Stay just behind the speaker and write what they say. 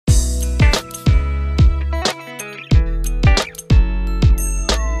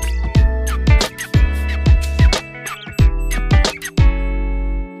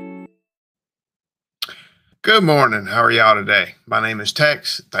Good morning. How are y'all today? My name is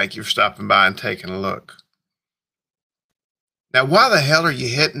Tex. Thank you for stopping by and taking a look. Now, why the hell are you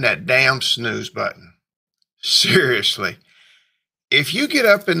hitting that damn snooze button? Seriously. If you get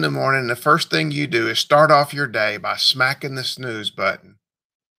up in the morning, the first thing you do is start off your day by smacking the snooze button.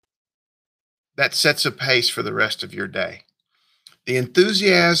 That sets a pace for the rest of your day. The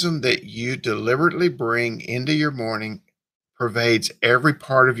enthusiasm that you deliberately bring into your morning pervades every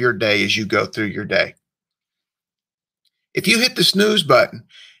part of your day as you go through your day. If you hit the snooze button,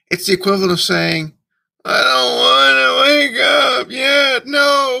 it's the equivalent of saying, I don't want to wake up yet.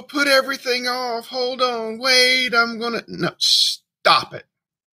 No, put everything off. Hold on. Wait, no, stop it.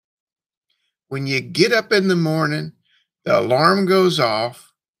 When you get up in the morning, the alarm goes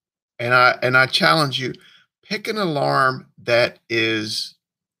off, and I challenge you, pick an alarm that is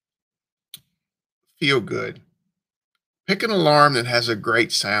feel good. Pick an alarm that has a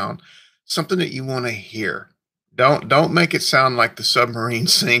great sound, something that you want to hear. Don't make it sound like the submarine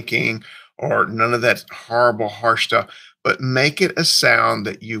sinking or none of that horrible harsh stuff, but make it a sound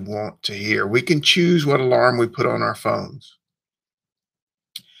that you want to hear. We can choose what alarm we put on our phones.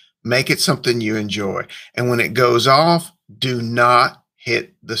 Make it something you enjoy. And when it goes off, do not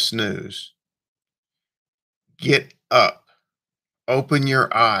hit the snooze. Get up, open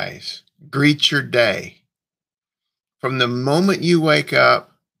your eyes, greet your day. From the moment you wake up,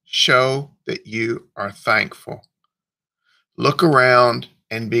 show that you are thankful. Look around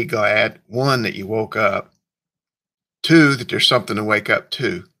and be glad, one, that you woke up, two, that there's something to wake up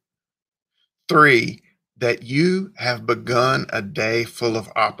to, three, that you have begun a day full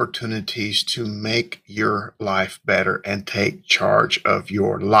of opportunities to make your life better and take charge of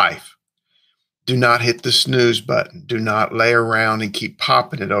your life. Do not hit the snooze button. Do not lay around and keep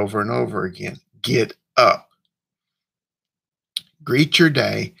popping it over and over again. Get up. Greet your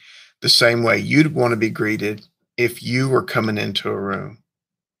day the same way you'd want to be greeted if you were coming into a room.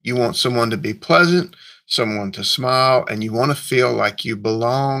 You want someone to be pleasant, someone to smile, and you want to feel like you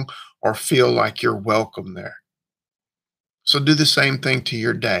belong or feel like you're welcome there. So do the same thing to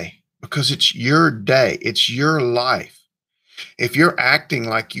your day because it's your day, it's your life. If you're acting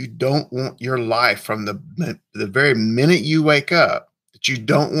like you don't want your life from the very minute you wake up, that you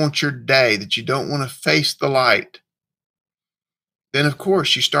don't want your day, that you don't want to face the light, then of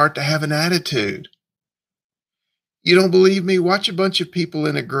course you start to have an attitude. You don't believe me? Watch a bunch of people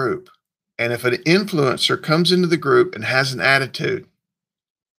in a group. And if an influencer comes into the group and has an attitude,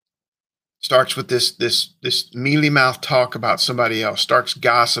 starts with this mealy mouth talk about somebody else, starts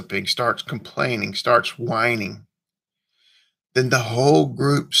gossiping, starts complaining, starts whining, then the whole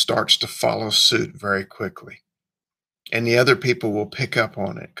group starts to follow suit very quickly. And the other people will pick up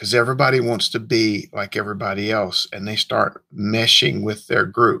on it because everybody wants to be like everybody else, and they start meshing with their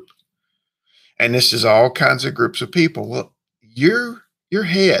group. And this is all kinds of groups of people. Well, your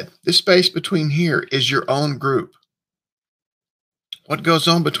head, this space between here is your own group. What goes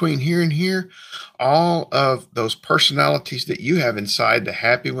on between here and here? All of those personalities that you have inside, the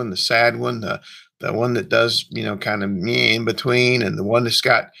happy one, the sad one, the one that does, kind of me in between, and the one that's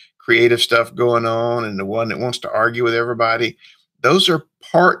got creative stuff going on, and the one that wants to argue with everybody. Those are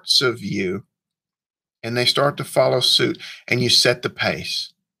parts of you, and they start to follow suit, and you set the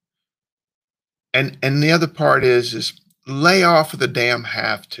pace. And the other part is lay off of the damn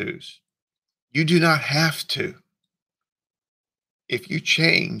have tos. You do not have to. If you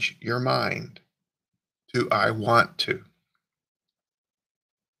change your mind to I want to,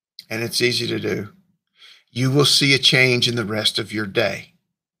 and it's easy to do, you will see a change in the rest of your day.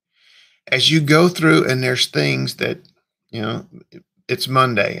 As you go through, and there's things that, it's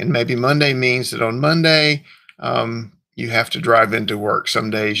Monday, and maybe Monday means that on Monday, you have to drive into work.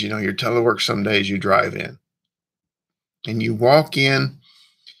 Some days, you're telework, some days you drive in. And you walk in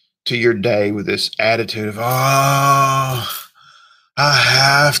to your day with this attitude of, oh, I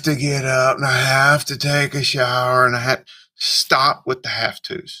have to get up and I have to take a shower and stop with the have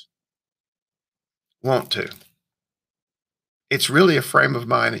tos. Want to. It's really a frame of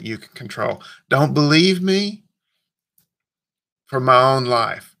mind that you can control. Don't believe me? From my own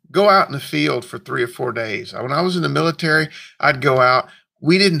life. Go out in the field for 3 or 4 days. When I was in the military, I'd go out.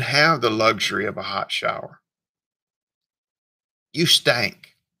 We didn't have the luxury of a hot shower. You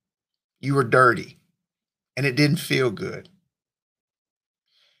stank. You were dirty. And it didn't feel good.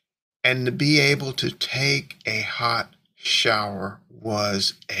 And to be able to take a hot shower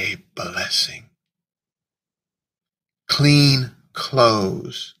was a blessing. Clean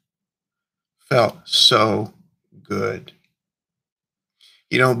clothes felt so good.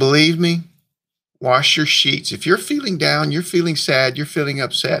 You don't believe me? Wash your sheets. If you're feeling down, you're feeling sad, you're feeling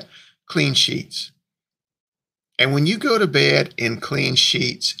upset, clean sheets. And when you go to bed in clean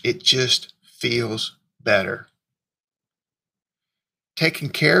sheets, it just feels better. Taking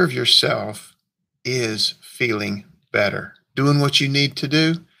care of yourself is feeling better. Doing what you need to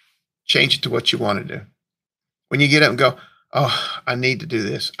do, change it to what you want to do. When you get up and go, oh, I need to do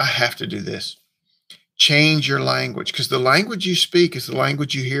this. I have to do this. Change your language, because the language you speak is the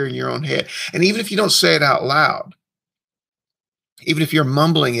language you hear in your own head. And even if you don't say it out loud, even if you're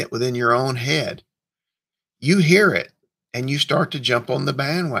mumbling it within your own head, you hear it and you start to jump on the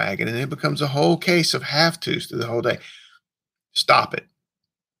bandwagon, and it becomes a whole case of have tos through the whole day. Stop it.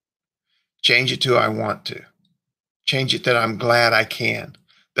 Change it to I want to. Change it that I'm glad I can,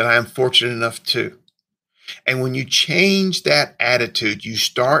 that I am fortunate enough to. And when you change that attitude, you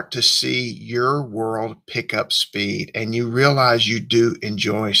start to see your world pick up speed, and you realize you do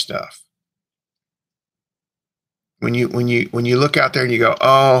enjoy stuff. When you look out there and you go,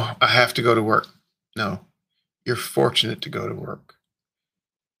 oh, I have to go to work. No, you're fortunate to go to work.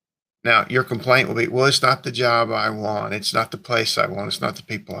 Now, your complaint will be, well, it's not the job I want. It's not the place I want. It's not the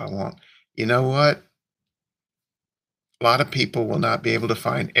people I want. You know what? A lot of people will not be able to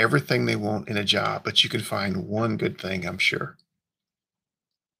find everything they want in a job, but you can find one good thing, I'm sure.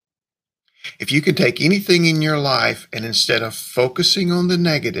 If you can take anything in your life and instead of focusing on the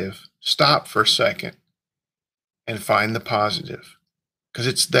negative, stop for a second and find the positive, because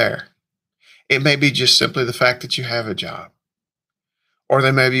it's there. It may be just simply the fact that you have a job, or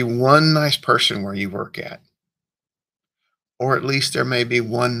there may be one nice person where you work at, or at least there may be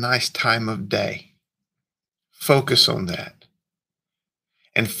one nice time of day. Focus on that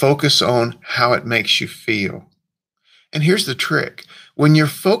and focus on how it makes you feel. And here's the trick. When you're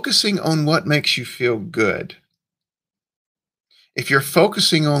focusing on what makes you feel good, if you're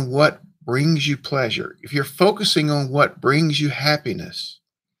focusing on what brings you pleasure, if you're focusing on what brings you happiness,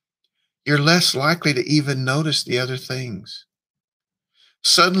 you're less likely to even notice the other things.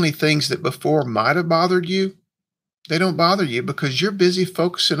 Suddenly, things that before might have bothered you, they don't bother you because you're busy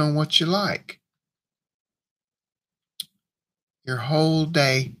focusing on what you like. Your whole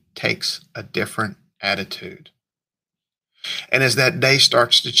day takes a different attitude. And as that day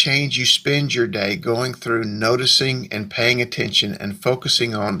starts to change, you spend your day going through noticing and paying attention and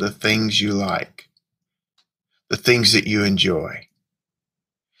focusing on the things you like, the things that you enjoy.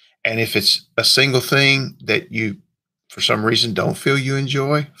 And if it's a single thing that you, for some reason, don't feel you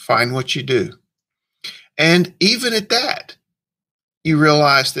enjoy, find what you do. And even at that, you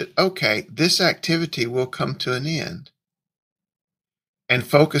realize that, okay, this activity will come to an end, and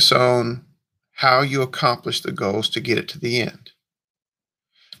focus on how you accomplish the goals to get it to the end.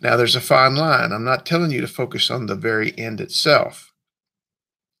 Now, there's a fine line. I'm not telling you to focus on the very end itself,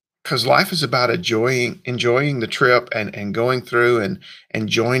 because life is about enjoying the trip and going through and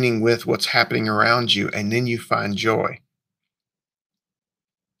joining with what's happening around you, and then you find joy.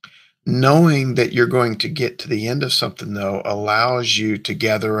 Knowing that you're going to get to the end of something, though, allows you to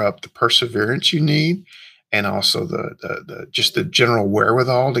gather up the perseverance you need, and also the just the general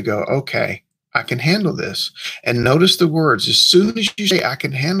wherewithal to go, okay, I can handle this. And notice the words. As soon as you say, I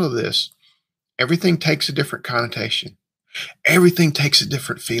can handle this, everything takes a different connotation. Everything takes a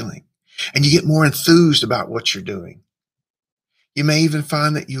different feeling. And you get more enthused about what you're doing. You may even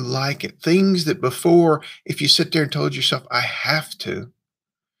find that you like it. Things that before, if you sit there and told yourself, I have to,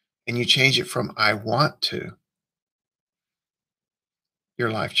 and you change it from I want to,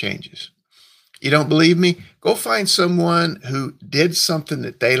 your life changes. You don't believe me? Go find someone who did something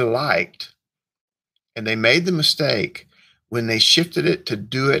that they liked, and they made the mistake when they shifted it to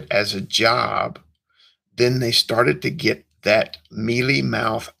do it as a job. Then they started to get that mealy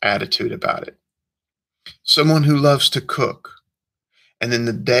mouth attitude about it. Someone who loves to cook, and then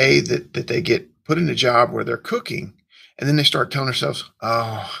the day that they get put in a job where they're cooking, and then they start telling themselves,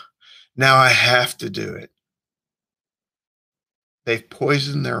 oh, now I have to do it. They've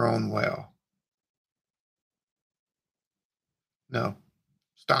poisoned their own well. No,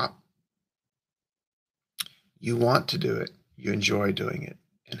 stop. You want to do it. You enjoy doing it,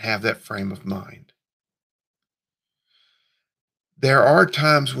 and have that frame of mind. There are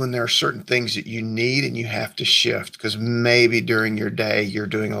times when there are certain things that you need and you have to shift, because maybe during your day you're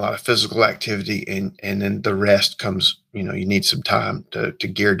doing a lot of physical activity, and then the rest comes, you need some time to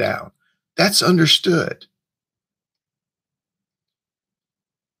gear down. That's understood.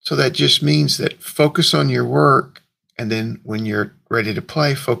 So that just means that focus on your work, and then when you're ready to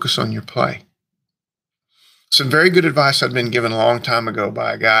play, focus on your play. Some very good advice I'd been given a long time ago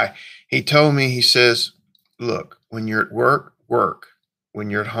by a guy. He told me, he says, look, when you're at work, work. When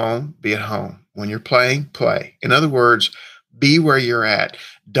you're at home, be at home. When you're playing, play. In other words, Be where you're at.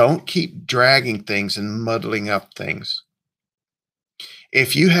 Don't keep dragging things and muddling up things.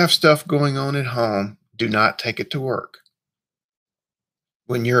 If you have stuff going on at home, do not take it to work.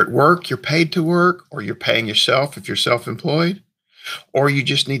 When you're at work, you're paid to work, or you're paying yourself if you're self-employed, or you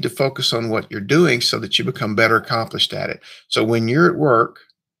just need to focus on what you're doing so that you become better accomplished at it. So when you're at work,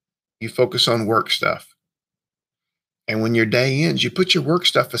 you focus on work stuff. And when your day ends, you put your work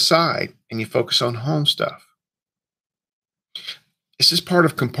stuff aside and you focus on home stuff. This is part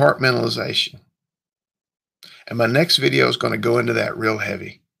of compartmentalization. And my next video is going to go into that real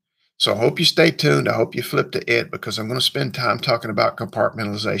heavy. So I hope you stay tuned. I hope you flip to it because I'm going to spend time talking about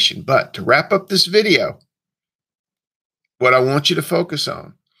compartmentalization. But to wrap up this video, what I want you to focus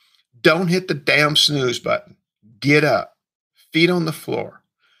on, don't hit the damn snooze button. Get up, feet on the floor.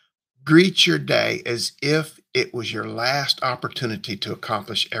 Greet your day as if it was your last opportunity to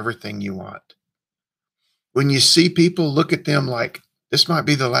accomplish everything you want. When you see people, look at them like, this might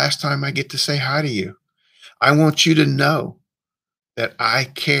be the last time I get to say hi to you. I want you to know that I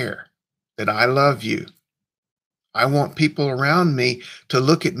care, that I love you. I want people around me to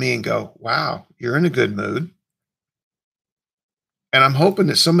look at me and go, wow, you're in a good mood. And I'm hoping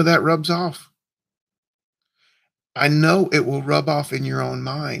that some of that rubs off. I know it will rub off in your own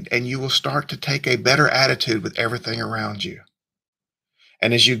mind, and you will start to take a better attitude with everything around you.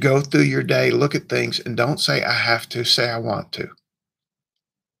 And as you go through your day, look at things and don't say, I have to, say, I want to.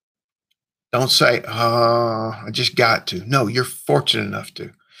 Don't say, oh, I just got to. No, you're fortunate enough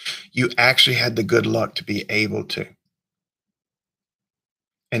to. You actually had the good luck to be able to.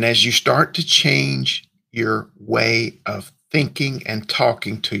 And as you start to change your way of thinking and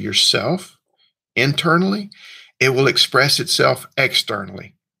talking to yourself internally, it will express itself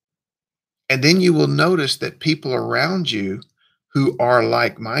externally. And then you will notice that people around you who are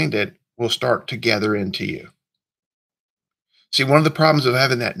like-minded will start to gather into you. See, one of the problems of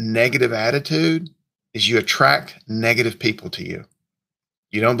having that negative attitude is you attract negative people to you.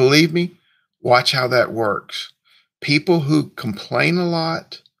 You don't believe me? Watch how that works. People who complain a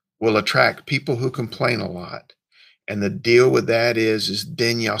lot will attract people who complain a lot. And the deal with that is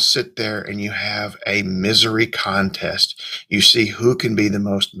then y'all sit there and you have a misery contest. You see who can be the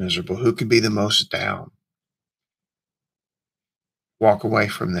most miserable, who can be the most down. Walk away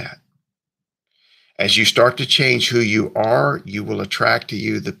from that. As you start to change who you are, you will attract to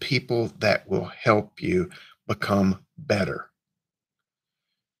you the people that will help you become better.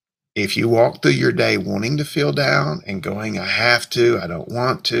 If you walk through your day wanting to feel down and going, I have to, I don't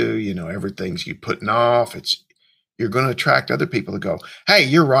want to, everything's you putting off, you're going to attract other people to go, hey,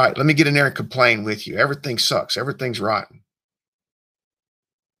 you're right. Let me get in there and complain with you. Everything sucks. Everything's rotten.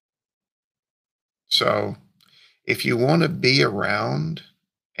 So if you want to be around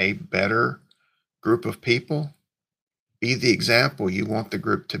a better group of people, be the example you want the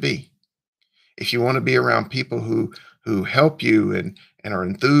group to be. If you want to be around people who help you and are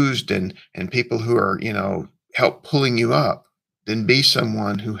enthused and people who are, help pulling you up, then be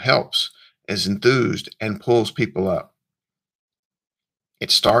someone who helps, is enthused, and pulls people up.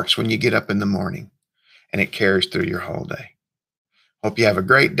 It starts when you get up in the morning and it carries through your whole day. Hope you have a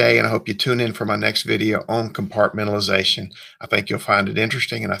great day, and I hope you tune in for my next video on compartmentalization. I think you'll find it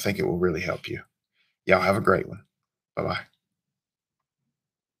interesting, and I think it will really help you. Y'all have a great one. Bye-bye.